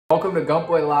Welcome to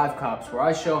Gumpboy Live Cops, where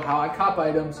I show how I cop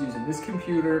items using this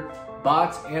computer,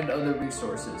 bots, and other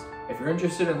resources. If you're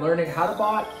interested in learning how to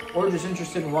bot or just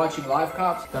interested in watching live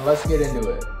cops, then let's get into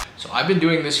it. So I've been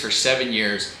doing this for 7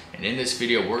 years, and in this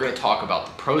video we're going to talk about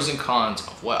the pros and cons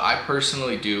of what I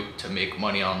personally do to make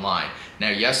money online. Now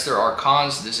yes, there are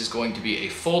cons. This is going to be a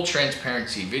full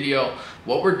transparency video.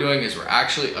 What we're doing is we're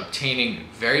actually obtaining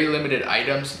very limited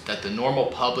items that the normal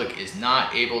public is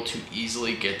not able to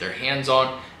easily get their hands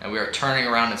on, and we are turning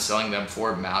around and selling them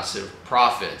for massive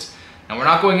profits. Now we're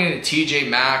not going into TJ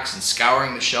Maxx and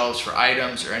scouring the shelves for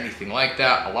items or anything like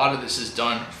that. A lot of this is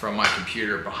done from my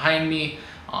computer behind me.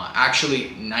 Actually,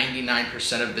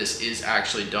 99% of this is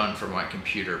actually done from my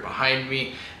computer behind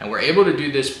me, and we're able to do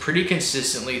this pretty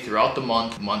consistently throughout the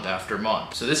month after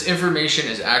month. So this information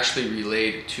is actually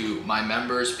relayed to my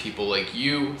members, people like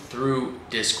you, through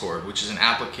Discord, which is an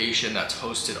application that's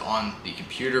hosted on the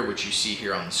computer, which you see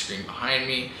here on the screen behind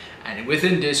me. And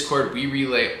within Discord, we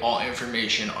relay all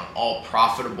information on all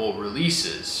profitable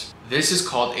releases. This is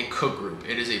called a cook group.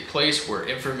 It is a place where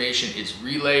information is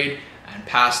relayed and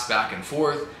passed back and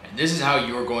forth, and this is how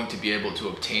you're going to be able to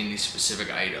obtain these specific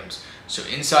items. So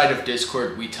inside of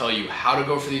Discord, we tell you how to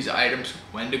go for these items,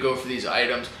 when to go for these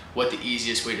items, what the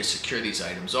easiest way to secure these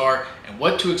items are, and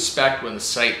what to expect when the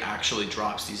site actually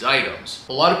drops these items.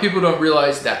 A lot of people don't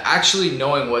realize that actually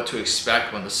knowing what to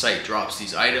expect when the site drops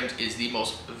these items is the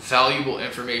most valuable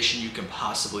information you can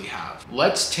possibly have.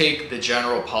 Let's take the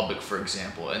general public, for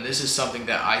example, and this is something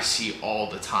that I see all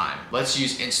the time. Let's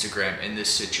use Instagram in this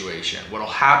situation. What'll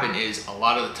happen is a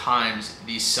lot of the times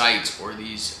these sites or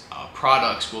these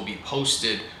products will be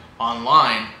posted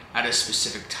online at a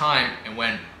specific time, and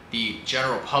when the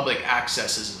general public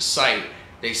accesses the site,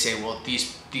 they say, well,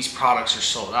 these products are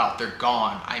sold out, they're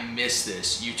gone, I missed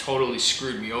this, you totally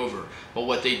screwed me over. But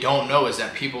what they don't know is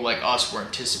that people like us were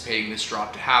anticipating this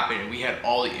drop to happen, and we had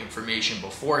all the information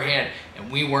beforehand, and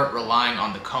we weren't relying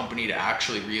on the company to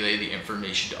actually relay the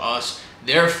information to us,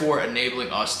 therefore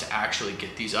enabling us to actually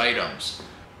get these items.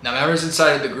 Now, members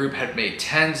inside of the group had made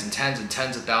tens and tens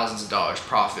of thousands of dollars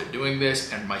profit doing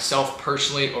this, and myself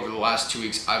personally, over the last 2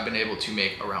 weeks, I've been able to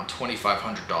make around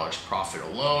 $2,500 profit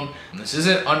alone. And this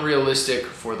isn't unrealistic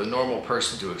for the normal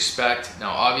person to expect. Now,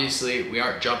 obviously, we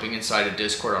aren't jumping inside a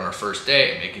Discord on our first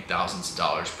day and making thousands of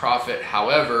dollars profit.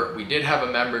 However, we did have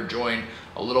a member join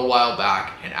a little while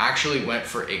back and actually went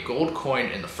for a gold coin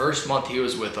in the first month he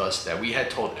was with us that we had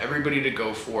told everybody to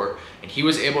go for, and he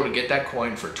was able to get that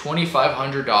coin for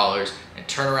 $2,500 and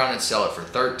turn around and sell it for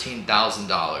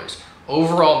 $13,000,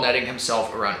 overall netting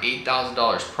himself around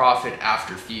 $8,000 profit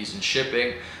after fees and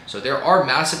shipping. So there are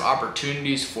massive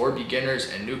opportunities for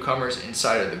beginners and newcomers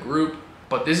inside of the group.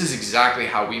 But this is exactly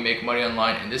how we make money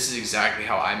online, and this is exactly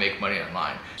how I make money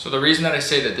online. So the reason that I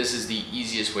say that this is the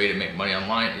easiest way to make money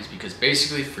online is because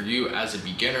basically for you as a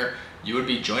beginner, you would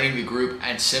be joining the group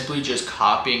and simply just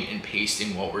copying and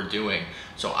pasting what we're doing.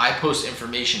 So I post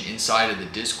information inside of the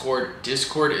Discord.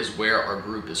 Discord is where our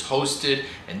group is hosted,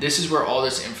 and this is where all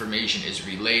this information is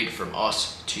relayed from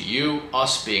us to you,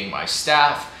 us being my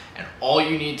staff, and all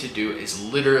you need to do is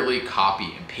literally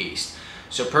copy and paste.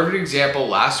 So perfect example,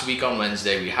 last week on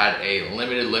Wednesday, we had a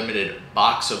limited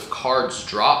box of cards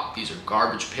drop. These are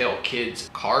Garbage Pail Kids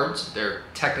cards. They're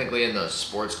technically in the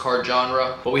sports card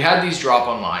genre, but we had these drop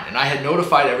online, and I had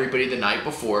notified everybody the night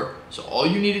before. So all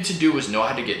you needed to do was know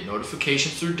how to get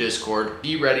notifications through Discord,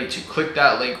 be ready to click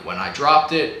that link when I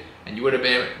dropped it, and you would have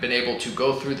been able to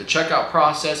go through the checkout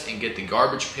process and get the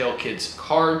Garbage Pail Kids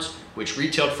cards, which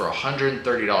retailed for $130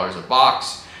 a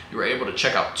box. You were able to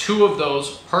check out 2 of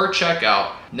those per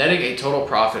checkout, netting a total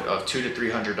profit of $200 to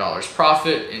 $300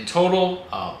 profit in total.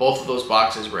 Both of those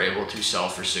boxes were able to sell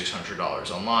for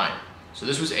 $600 online. So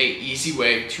this was a easy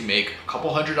way to make a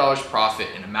couple $100 profit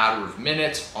in a matter of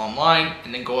minutes online,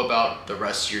 and then go about the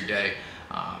rest of your day,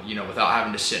 without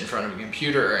having to sit in front of a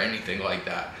computer or anything like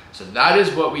that. So that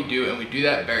is what we do, and we do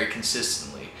that very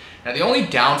consistently. Now, the only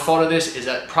downfall to this is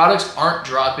that products aren't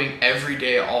dropping every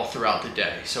day all throughout the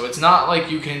day. So it's not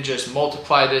like you can just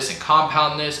multiply this and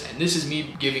compound this, and this is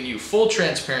me giving you full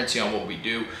transparency on what we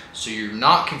do, so you're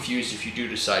not confused if you do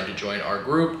decide to join our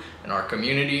group and our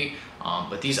community.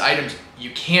 But these items, you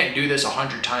can't do this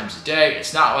 100 times a day.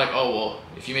 It's not like, oh, well,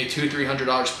 if you made $200 to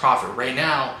 $300 profit right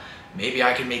now, maybe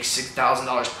I can make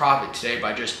 $6,000 profit today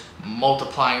by just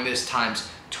multiplying this times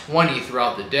 20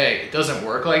 throughout the day. It doesn't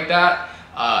work like that.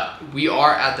 We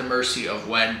are at the mercy of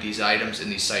when these items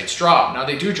and these sites drop. Now,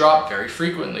 they do drop very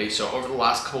frequently. So over the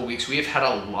last couple weeks, we have had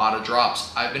a lot of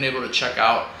drops. I've been able to check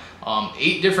out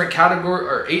 8 different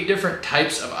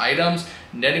types of items,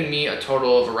 netting me a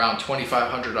total of around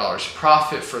 $2,500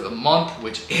 profit for the month,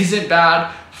 which isn't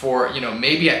bad for, you know,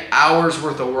 maybe an hour's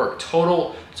worth of work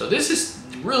total. So this is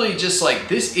really just like,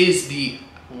 this is the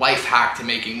life hack to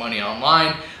making money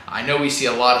online. I know we see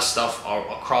a lot of stuff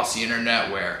across the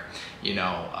internet where, you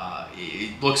know,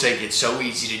 it looks like it's so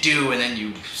easy to do, and then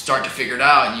you start to figure it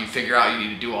out, and you figure out you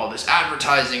need to do all this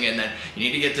advertising, and then you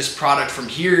need to get this product from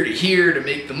here to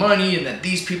make the money, and then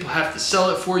these people have to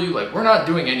sell it for you. Like, we're not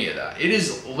doing any of that. It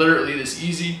is literally this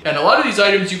easy. And a lot of these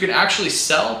items you can actually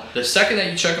sell the second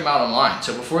that you check them out online.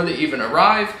 So before they even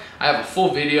arrive, I have a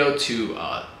full video to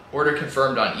order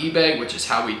confirmed on eBay, which is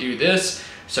how we do this.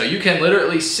 So you can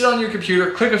literally sit on your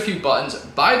computer, click a few buttons,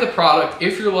 buy the product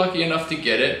if you're lucky enough to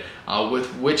get it,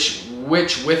 which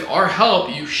with our help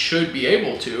you should be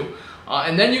able to,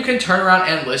 and then you can turn around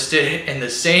and list it in the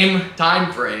same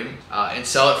time frame and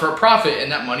sell it for a profit,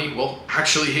 and that money will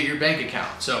actually hit your bank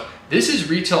account. So this is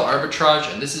retail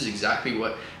arbitrage, and this is exactly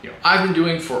what, you know, I've been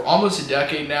doing for almost a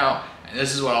decade now, and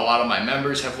this is what a lot of my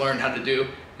members have learned how to do.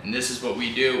 And this is what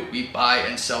we do. We buy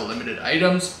and sell limited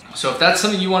items. So if that's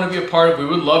something you want to be a part of, we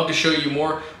would love to show you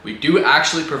more. We do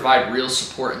actually provide real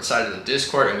support inside of the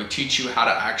Discord, and we teach you how to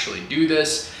actually do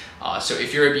this. So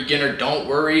if you're a beginner, don't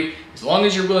worry. As long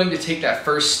as you're willing to take that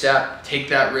first step, take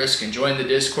that risk, and join the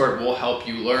Discord, we'll help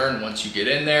you learn once you get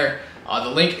in there. The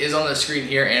link is on the screen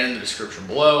here and in the description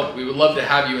below. We would love to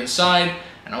have you inside,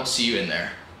 and I'll see you in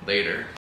there later.